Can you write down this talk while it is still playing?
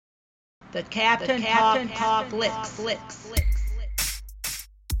The Captain Talk Flicks.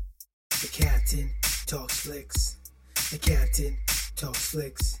 The Captain talks flicks. The Captain talks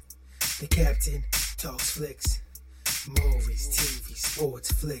flicks. The Captain talks flicks. Movies, TV,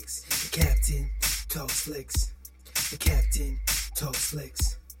 sports, flicks. The Captain talks flicks. The Captain talks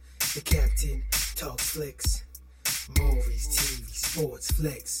flicks. The Captain talks flicks. Movies, TV, sports,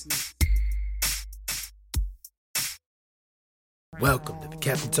 flicks. Welcome to the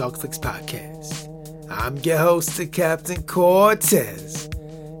Captain Talk Flicks podcast. I'm your host, the Captain Cortez,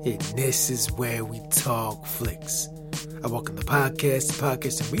 and this is where we talk flicks. I welcome the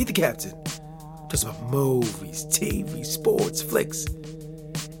podcast, and we, the Captain, talks about movies, TV, sports, flicks,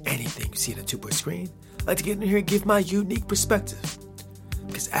 anything you see on a 2-point screen. I like to get in here and give my unique perspective,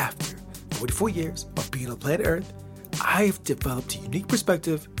 because after 44 years of being on planet Earth, I've developed a unique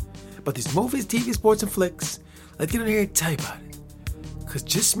perspective about these movies, TV, sports, and flicks. I like to get in here and tell you about it. Because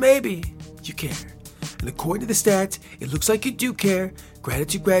just maybe you care. And according to the stats, it looks like you do care.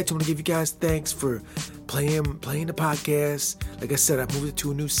 Gratitude. I want to give you guys thanks for playing the podcast. Like I said, I moved it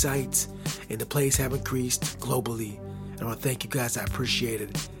to a new site, and the plays have increased globally. And I want to thank you guys. I appreciate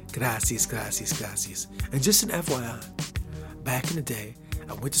it. Gracias. And just an FYI, back in the day,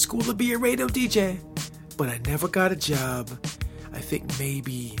 I went to school to be a radio DJ, but I never got a job. I think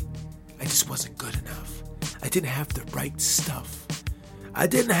maybe I just wasn't good enough. I didn't have the right stuff. I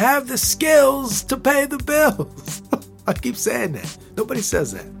didn't have the skills to pay the bills. I keep saying that. Nobody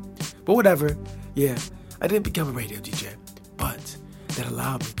says that. But whatever. Yeah, I didn't become a radio DJ. But that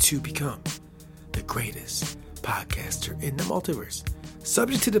allowed me to become the greatest podcaster in the multiverse.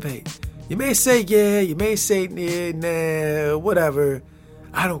 Subject to debate. You may say yeah, you may say nah, whatever.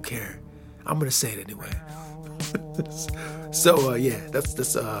 I don't care. I'm going to say it anyway. So,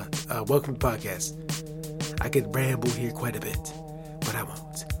 that's welcome to the podcast. I could ramble here quite a bit, but I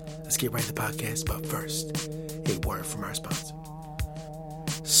won't. Let's get right to the podcast. But first, a word from our sponsor.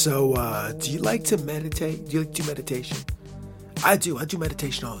 So, do you like to meditate? Do you like to do meditation? I do. I do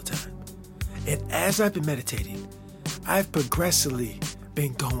meditation all the time. And as I've been meditating, I've progressively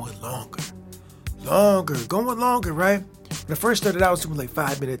been going longer, right? When I first started out, I was doing like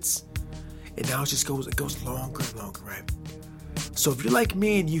 5 minutes, and now it goes longer and longer, right? So if you're like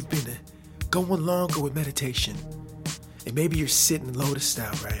me and you've been going longer with meditation, and maybe you're sitting lotus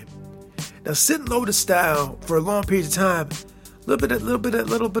style, right? Now, sitting lotus style for a long period of time, a little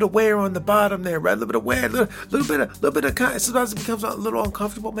bit of wear on the bottom there, right? A little bit of wear, little bit of sometimes it becomes a little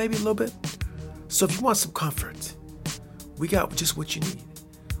uncomfortable, maybe a little bit. So if you want some comfort, we got just what you need.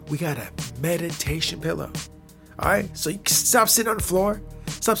 We got a meditation pillow. All right, so you can stop sitting on the floor,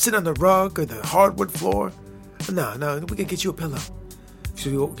 stop sitting on the rug or the hardwood floor. No, we can get you a pillow. So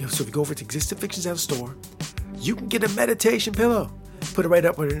if you go over to Existing Fictions at the store, you can get a meditation pillow. Put it right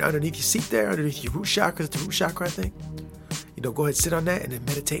up underneath your seat there, underneath your root chakra. That's the root chakra, I think. Go ahead, sit on that, and then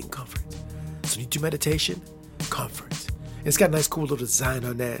meditate in comfort. So when you do meditation, comfort. And it's got a nice, cool little design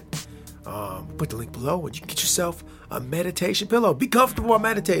on that. Put the link below, and you can get yourself a meditation pillow. Be comfortable while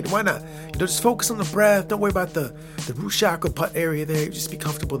meditating. Why not? Just focus on the breath. Don't worry about the root chakra butt area there. Just be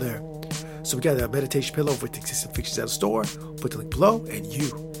comfortable there. So we got a meditation pillow with Existing Fictions at the store. Put the link below, and you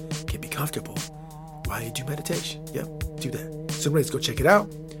can be comfortable while you do meditation. Yep, do that. So let's go check it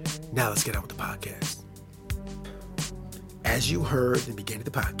out. Now let's get on with the podcast. As you heard in the beginning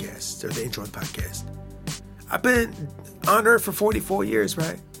of the podcast, or the intro of the podcast, I've been on Earth for 44 years,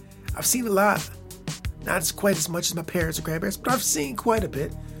 right? I've seen a lot. Not quite as much as my parents or grandparents, but I've seen quite a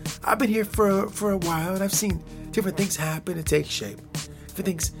bit. I've been here for a while, and I've seen different things happen and take shape. Different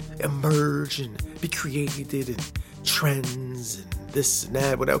things emerge and be created, and trends and this and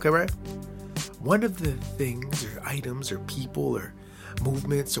that, whatever, okay, right? One of the things or items or people or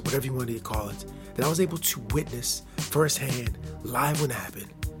movements or whatever you want to call it that I was able to witness firsthand, live when it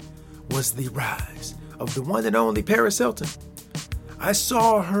happened, was the rise of the one and only Paris Hilton. I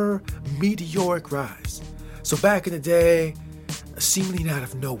saw her meteoric rise. So back in the day, seemingly out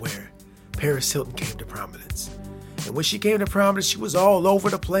of nowhere, Paris Hilton came to prominence. And when she came to prominence, she was all over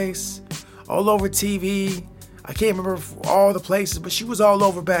the place, all over TV. I can't remember all the places, but she was all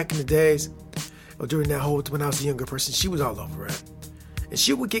over back in the days. During that whole, when I was a younger person, she was all over it. And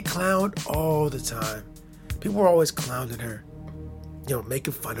she would get clowned all the time. People were always clowning her,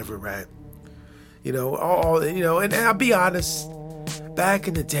 making fun of her, right? And I'll be honest, back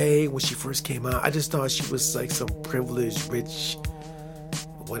in the day when she first came out, I just thought she was like some privileged, rich,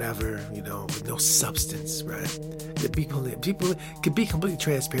 whatever, with no substance, right? The people could be completely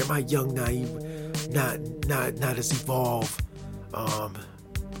transparent. My young, naive, not as evolved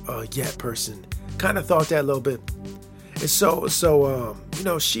yet person kind of thought that a little bit. And so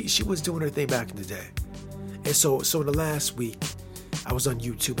she was doing her thing back in the day. And so in the last week, I was on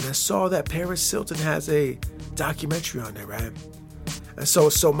YouTube and I saw that Paris Hilton has a documentary on there, right? And so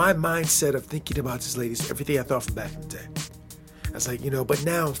my mindset of thinking about this lady is everything I thought from back in the day. I was like, but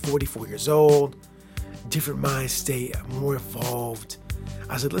now I'm 44 years old, different mind state, more evolved.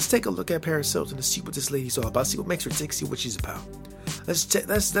 I said, let's take a look at Paris Hilton and see what this lady's all about, see what makes her tick, see what she's about.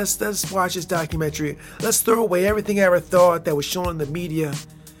 Let's watch this documentary. Let's throw away everything I ever thought that was shown in the media.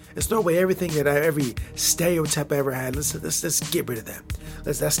 Let's throw away everything every stereotype I ever had. Let's get rid of that.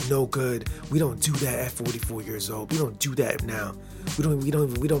 That's no good. We don't do that at 44 years old. We don't do that now. We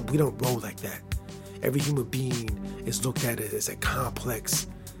don't roll like that. Every human being is looked at as a complex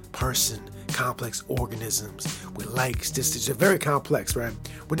person, complex organisms with likes. This is very complex, right?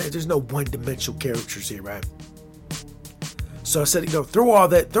 There's no one-dimensional characters here, right? So I said, throw all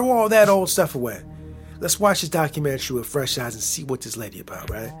that old stuff away. Let's watch this documentary with fresh eyes and see what this lady about,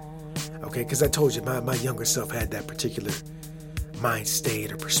 right? Okay, because I told you, my younger self had that particular mind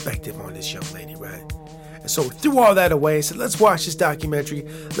state or perspective on this young lady, right? And so we threw all that away. So let's watch this documentary.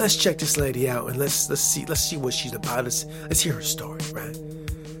 Let's check this lady out and let's see what she's about. Let's hear her story, right?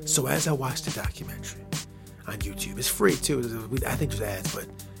 So as I watched the documentary on YouTube, it's free too. I think there's ads, but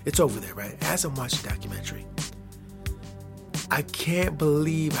it's over there, right? As I'm watching the documentary, I can't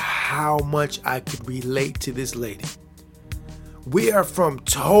believe how much I could relate to this lady. We are from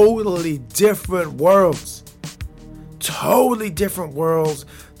totally different worlds. Totally different worlds.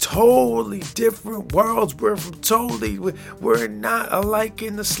 We're not alike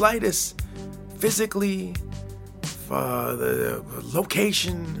in the slightest. Physically, the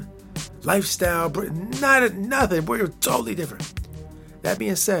location, lifestyle, nothing. We're totally different. That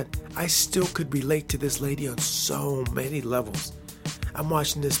being said, I still could relate to this lady on so many levels. I'm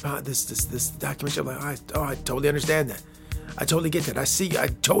watching this documentary. I'm like, I totally understand that. I totally get that. I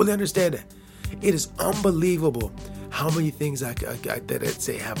totally understand that. It is unbelievable how many things that I'd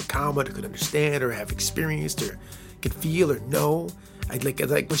say have in common, or could understand, or have experienced, or can feel, or know. I like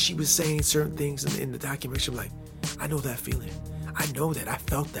when she was saying certain things in the documentary. I'm like, I know that feeling. I know that. I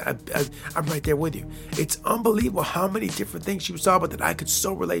felt that. I'm right there with you. It's unbelievable how many different things she was talking about that I could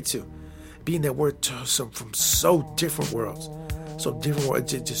so relate to, being that we're from so different worlds,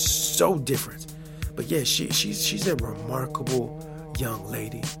 just so different. But yeah, she's a remarkable young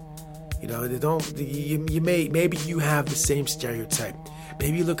lady. Maybe you have the same stereotype.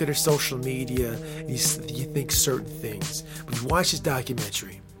 Maybe you look at her social media and you think certain things. But if you watch this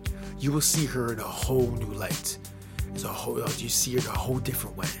documentary, you will see her in a whole new light. You see her in a whole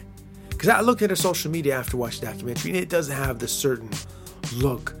different way. Because I looked at her social media after watching the documentary, and it doesn't have the certain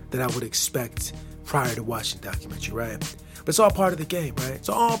look that I would expect prior to watching the documentary, right? But it's all part of the game, right? It's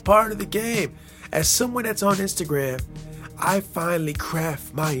all part of the game. As someone that's on Instagram, I finally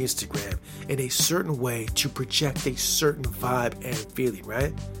craft my Instagram in a certain way to project a certain vibe and feeling,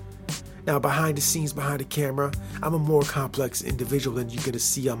 right? Now, behind the scenes, behind the camera, I'm a more complex individual than you're going to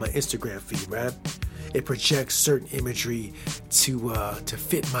see on my Instagram feed, right? It projects certain imagery to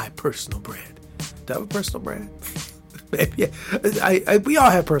fit my personal brand. Do I have a personal brand? Maybe. We all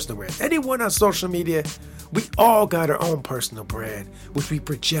have personal brands. Anyone on social media, we all got our own personal brand, which we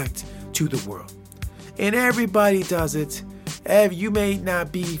project to the world. And everybody does it. You may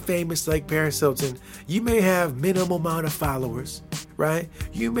not be famous like Paris Hilton. You may have minimal amount of followers, right?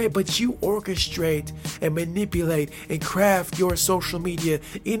 But you orchestrate and manipulate and craft your social media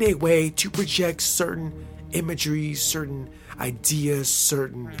in a way to project certain imagery, certain ideas,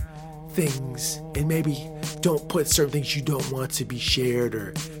 certain things, and maybe don't put certain things you don't want to be shared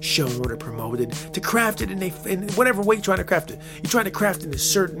or shown or promoted, to craft it in whatever way you're trying to craft it. You're trying to craft it in a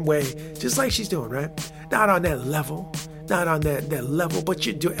certain way, just like she's doing, right? Not on that level, but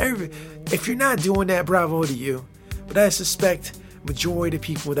you do if you're not doing that, bravo to you. But I suspect majority of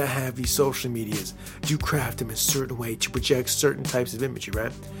people that have these social medias do craft them in a certain way to project certain types of imagery,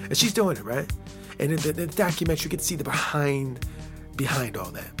 right? And she's doing it, right? And in the documentary, you can see the behind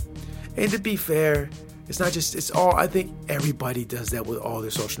all that. And to be fair, I think everybody does that with all their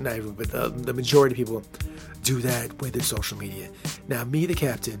social, not everyone, but the majority of people do that with their social media. Now, me, the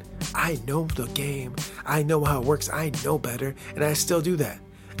captain, I know the game. I know how it works. I know better, and I still do that.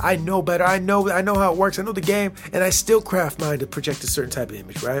 I know better. I know how it works. I know the game, and I still craft mine to project a certain type of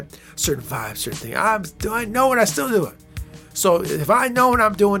image, right? Certain vibe, certain thing. I know it. I still do it. So if I know and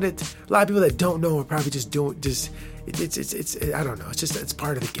I'm doing it, a lot of people that don't know are probably just doing it's I don't know. It's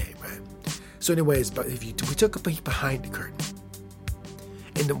part of the game, right? So anyways, but we took a peek behind the curtain,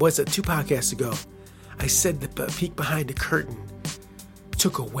 and it was 2 podcasts ago, I said the peek behind the curtain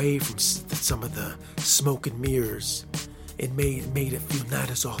took away from some of the smoke and mirrors it made it feel not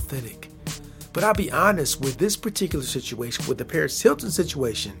as authentic. But I'll be honest, with this particular situation, with the Paris Hilton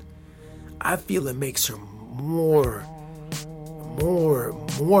situation, I feel it makes her more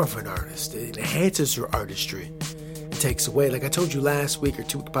of an artist. It enhances her artistry. It takes away, like I told you last week or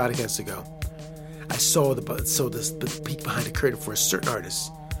 2 podcasts ago, I saw the peek behind the curtain for a certain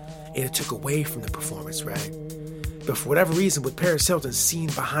artist, and it took away from the performance, right? But for whatever reason, with Paris Hilton, seeing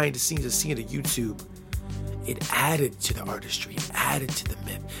behind the scenes and seeing the YouTube, it added to the artistry, it added to the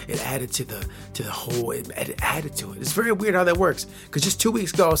myth, it added to the whole, it added to it. It's very weird how that works, because just 2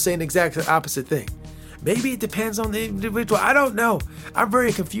 weeks ago I was saying the exact opposite thing. Maybe it depends on the individual. I don't know. I'm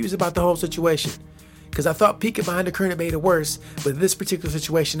very confused about the whole situation, because I thought peeking behind the curtain made it worse, but in this particular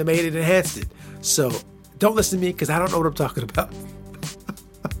situation, it made it enhanced it. So don't listen to me, because I don't know what I'm talking about.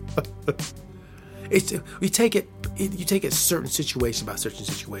 You take it certain situation by certain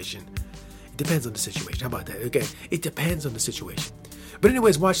situation. It depends on the situation. How about that? Okay, it depends on the situation. But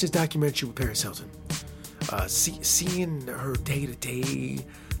anyways, watch this documentary with Paris Hilton. Seeing her day to day,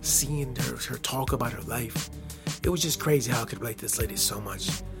 seeing her talk about her life, it was just crazy how I could relate to this lady so much.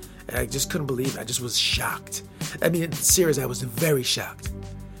 And I just couldn't believe it. I just was shocked. I mean, seriously, I was very shocked.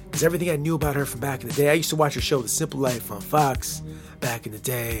 Because everything I knew about her from back in the day, I used to watch her show The Simple Life on Fox back in the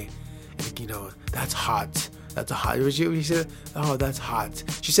day. And, you know, that's hot. That's a hot. She said, oh, that's hot.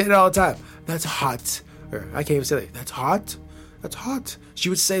 She said it all the time. That's hot. Or I can't even say that. That's hot. That's hot. She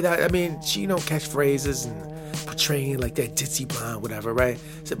would say that. I mean, she, catchphrases and portraying like that ditzy blonde, whatever, right?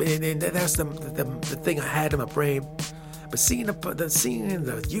 So, and that's the thing I had in my brain. But seeing the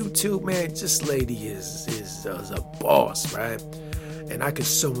YouTube, man, this lady is a boss, right? And I could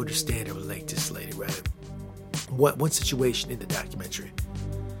so understand and relate to this lady, right? One situation in the documentary.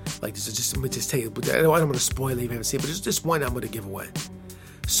 Like, this is just, let me just tell you, but I don't want to spoil it if you haven't seen it, but there's just one I'm going to give away.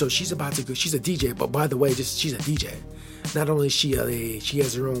 So she's about to go, she's a DJ, but by the way, she's a DJ. Not only is she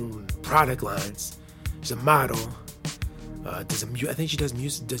has her own product lines, she's a model, I think she does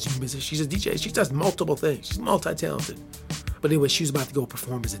music, she's a DJ, she does multiple things, she's multi-talented. But anyway, she was about to go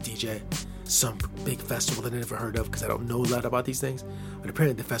perform as a DJ, some big festival that I never heard of, because I don't know a lot about these things, but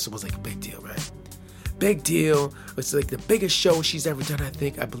apparently the festival was like a big deal, right? Big deal. It's like the biggest show she's ever done,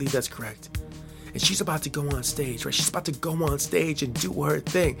 I believe that's correct. And she's about to go on stage, right? She's about to go on stage and do her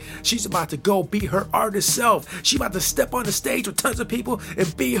thing. She's about to go be her artist self. She's about to step on the stage with tons of people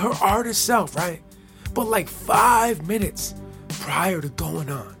and be her artist self, right? But like 5 minutes prior to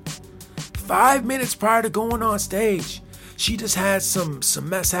going on, 5 minutes prior to going on stage, she just had some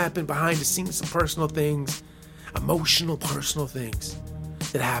mess happen behind the scenes, some personal things, emotional, personal things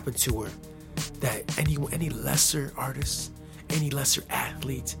that happened to her. That any lesser artist, any lesser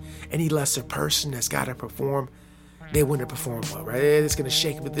athlete, any lesser person that's got to perform, they wouldn't have performed well, right? It's going to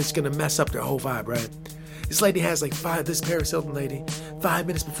shake, it's going to mess up their whole vibe, right? This lady has this Paris Hilton lady, 5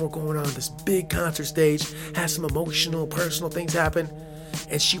 minutes before going on this big concert stage, has some emotional, personal things happen,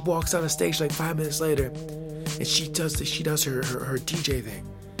 and she walks on the stage like 5 minutes later, and she does her DJ thing.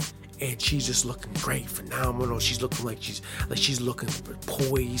 And she's just looking great, phenomenal. She's looking like she's looking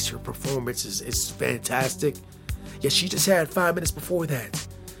poised. Her performance is fantastic. Yet she just had 5 minutes before that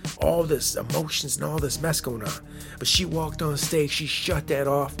all this emotions and all this mess going on. But she walked on stage. She shut that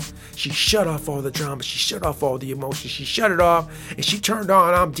off. She shut off all the drama. She shut off all the emotions. She shut it off, and she turned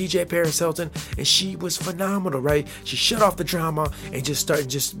on. I'm DJ Paris Hilton, and she was phenomenal, right? She shut off the drama and just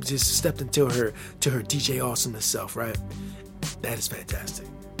stepped into her DJ awesomeness self, right? That is fantastic.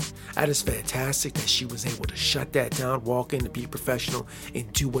 That is fantastic that she was able to shut that down, walk in and be professional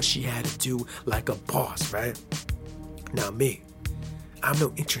and do what she had to do like a boss, right? Now me, I'm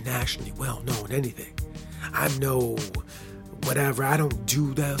no internationally well-known anything. I'm no whatever. I don't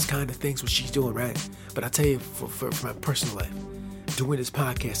do those kind of things what she's doing, right? But I tell you, for my personal life, doing this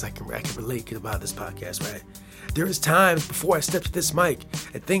podcast, I can relate about this podcast, right? There is times before I stepped to this mic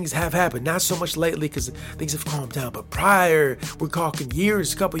and things have happened. Not so much lately because things have calmed down, but prior, we're talking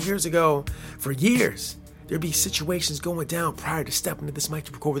years, a couple years ago, for years, there'd be situations going down prior to stepping to this mic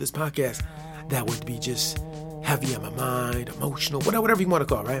to record this podcast that would be just heavy on my mind, emotional, whatever you want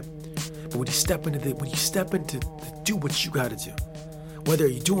to call it, right? But when you step into do what you got to do, whether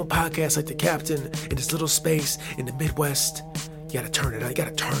you're doing podcasts like the Captain in this little space in the Midwest, you got to turn it on. You got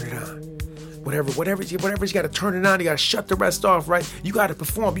to turn it on. Whatever you got to turn it on. You got to shut the rest off, right? You got to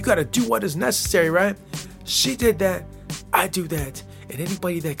perform. You got to do what is necessary, right? She did that. I do that. And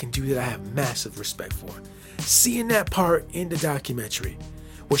anybody that can do that, I have massive respect for. Seeing that part in the documentary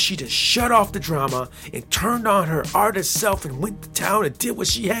where she just shut off the drama and turned on her artist self and went to town and did what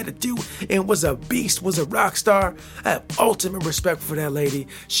she had to do and was a beast, was a rock star. I have ultimate respect for that lady.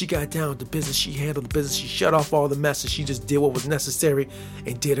 She got down to business. She handled the business. She shut off all the messes. She just did what was necessary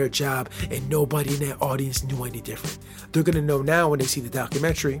and did her job, and nobody in that audience knew any different. They're going to know now when they see the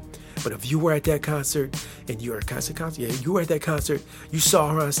documentary. But if you were at that concert, and you were at you were at that concert, you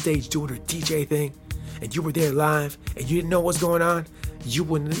saw her on stage doing her DJ thing, and you were there live, and you didn't know what's going on, you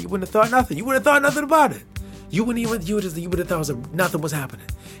wouldn't have thought nothing. You wouldn't have thought nothing about it. You would have thought nothing was happening,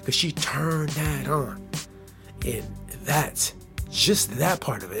 because she turned that on. And that's just that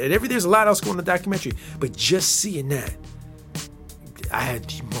part of it. And there's a lot else going on in the documentary, but just seeing that, I had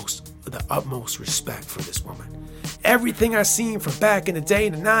the utmost respect for this woman. Everything I seen from back in the day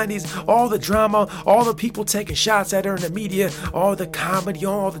in the 90s, all the drama, all the people taking shots at her in the media, all the comedy,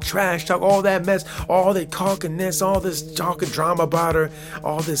 all the trash talk, all that mess, all the talking all this talking drama about her,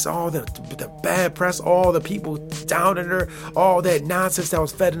 all the bad press, all the people downing her, all that nonsense that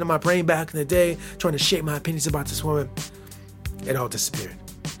was fed into my brain back in the day, trying to shape my opinions about this woman, it all disappeared.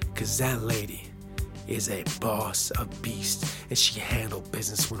 Because that lady is a boss, a beast, and she handled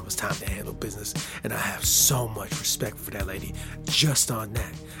business when it was time to handle business. And I have so much respect for that lady just on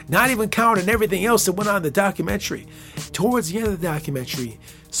that. Not even counting everything else that went on in the documentary. Towards the end of the documentary,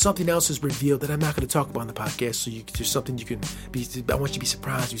 something else is revealed that I'm not going to talk about on the podcast. So there's something you can be. I want you to be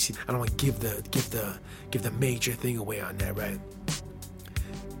surprised. You see, I don't want to give the major thing away on that, right?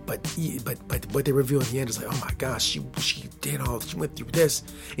 But what they reveal in the end is like, oh my gosh, she went through this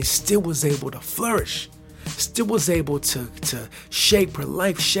and still was able to flourish, still was able to shape her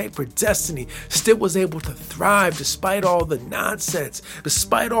life, shape her destiny, still was able to thrive despite all the nonsense,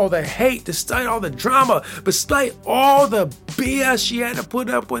 despite all the hate, despite all the drama, despite all the BS she had to put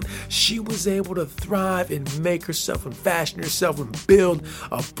up with. She was able to thrive and make herself and fashion herself and build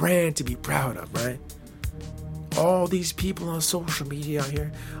a brand to be proud of, right? All these people on social media out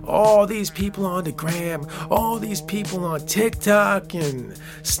here, all these people on the gram, all these people on TikTok and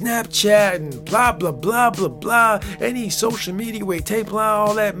Snapchat and blah, blah, blah, blah, blah, any social media where you take blah,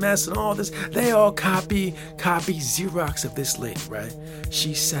 all that mess and all this, they all copy Xerox of this lady, right?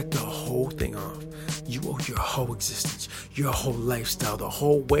 She set the whole thing off. You owe your whole existence, your whole lifestyle, the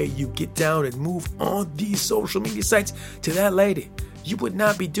whole way you get down and move on these social media sites to that lady. You would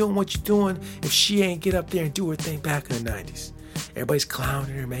not be doing what you're doing if she ain't get up there and do her thing back in the 90s. Everybody's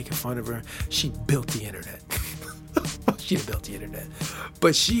clowning her, making fun of her. She built the internet. She built the internet.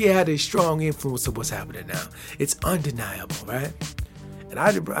 But she had a strong influence of what's happening now. It's undeniable, right? And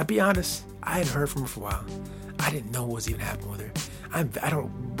I'll be honest, I hadn't heard from her for a while. I didn't know what was even happening with her. I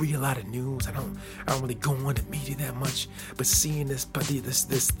don't read a lot of news. I don't really go on the media that much. But seeing this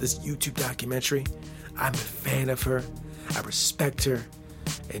YouTube documentary, I'm a fan of her. I respect her,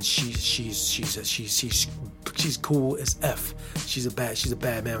 and she's cool as F. She's a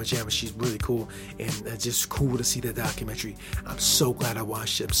bad man with jam, but she's really cool, and just cool to see that documentary. I'm so glad I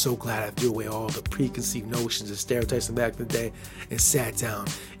watched it. I'm so glad I threw away all the preconceived notions and stereotypes from back in the day and sat down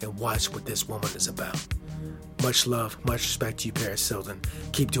and watched what this woman is about. Much love, much respect to you, Paris Hilton.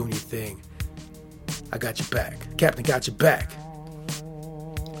 Keep doing your thing. I got your back. Captain got your back.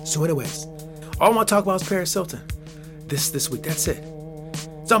 So anyways, all I want to talk about is Paris Hilton. This week, that's it.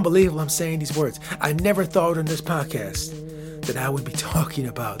 It's unbelievable I'm saying these words. I never thought in this podcast that I would be talking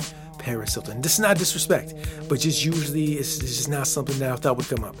about Paris Hilton. This is not disrespect, but just usually it's just not something that I thought would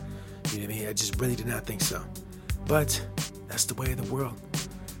come up. You know what I mean? I just really did not think so. But that's the way of the world.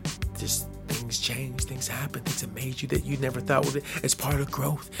 Just things change, things happen, things that made you that you never thought would. It's part of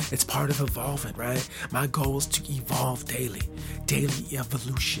growth. It's part of evolving, right? My goal is to evolve daily. Daily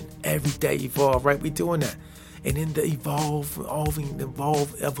evolution. Every day evolve, right? We're doing that. And in the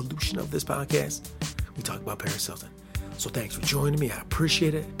evolution of this podcast, we talk about Paris Hilton. So thanks for joining me. I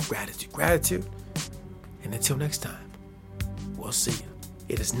appreciate it. Gratitude. And until next time, we'll see you.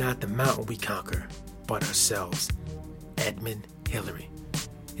 It is not the mountain we conquer, but ourselves. Edmund Hillary.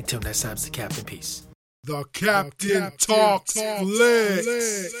 Until next time, it's the Captain. Peace. The Captain Talks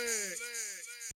Flicks.